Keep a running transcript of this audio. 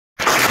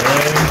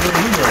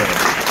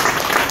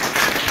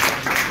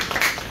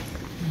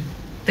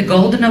the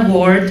Golden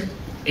Award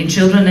in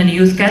Children and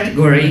Youth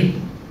category.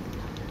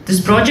 This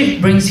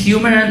project brings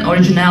humor and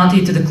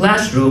originality to the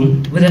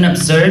classroom with an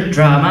absurd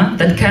drama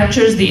that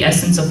captures the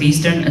essence of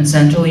Eastern and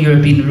Central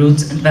European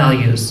roots and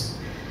values.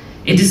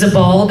 It is a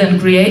bold and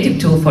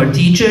creative tool for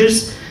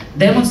teachers,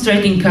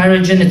 demonstrating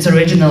courage in its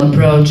original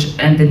approach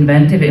and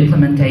inventive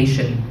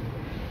implementation.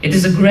 It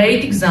is a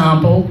great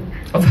example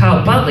of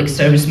how public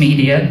service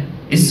media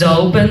is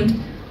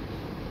opened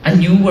a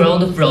new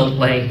world of role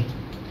play.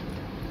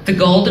 The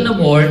Golden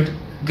Award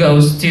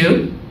goes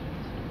to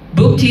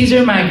Book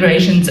Teaser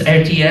Migrations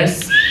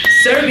RTS,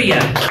 Serbia.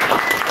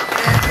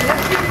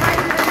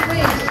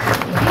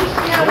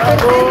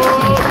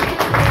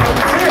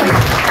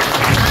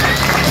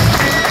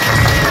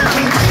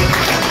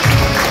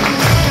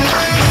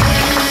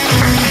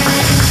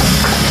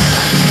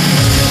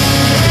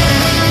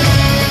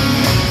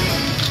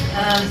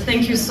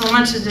 Thank you so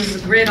much. It is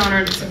a great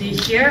honor to be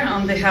here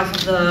on behalf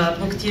of the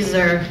Book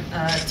Teaser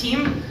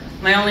team.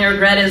 My only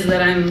regret is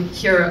that I'm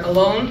here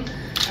alone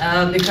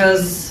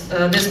because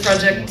this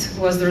project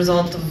was the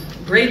result of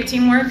great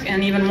teamwork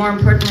and, even more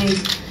importantly,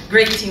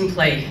 great team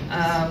play.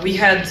 We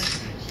had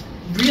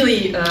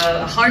really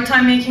a hard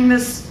time making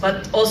this,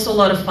 but also a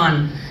lot of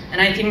fun. And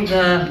I think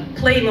the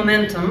play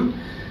momentum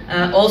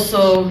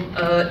also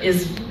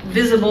is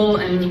visible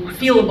and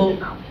feelable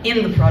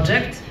in the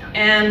project.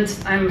 And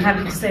I'm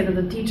happy to say that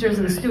the teachers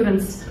and the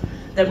students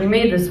that we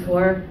made this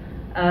for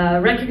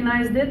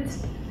recognized it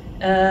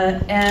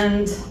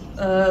and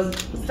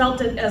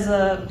felt it as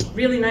a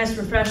really nice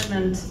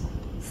refreshment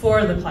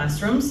for the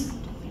classrooms.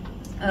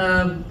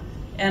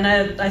 And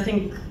I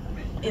think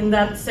in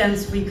that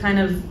sense we kind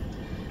of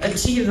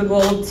achieved the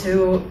goal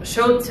to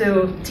show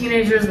to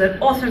teenagers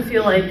that often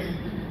feel like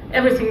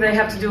everything they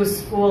have to do with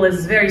school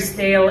is very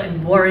stale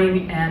and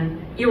boring and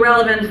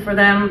irrelevant for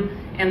them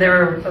and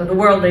the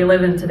world they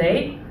live in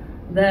today,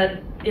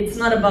 that it's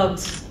not about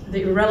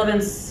the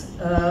irrelevance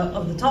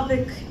of the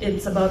topic,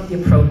 it's about the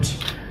approach.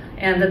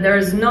 And that there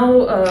is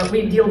no,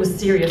 we deal with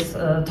serious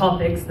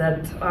topics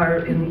that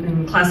are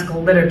in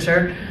classical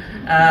literature.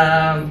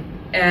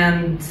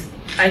 And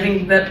I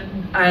think that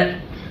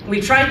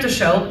we tried to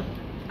show,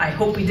 I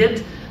hope we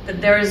did, that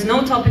there is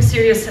no topic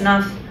serious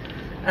enough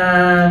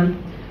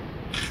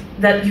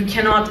that you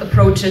cannot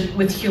approach it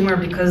with humor,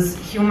 because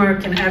humor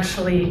can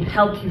actually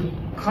help you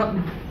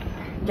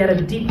get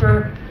a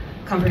deeper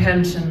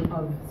comprehension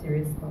of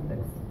serious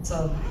topics.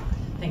 So,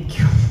 thank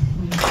you.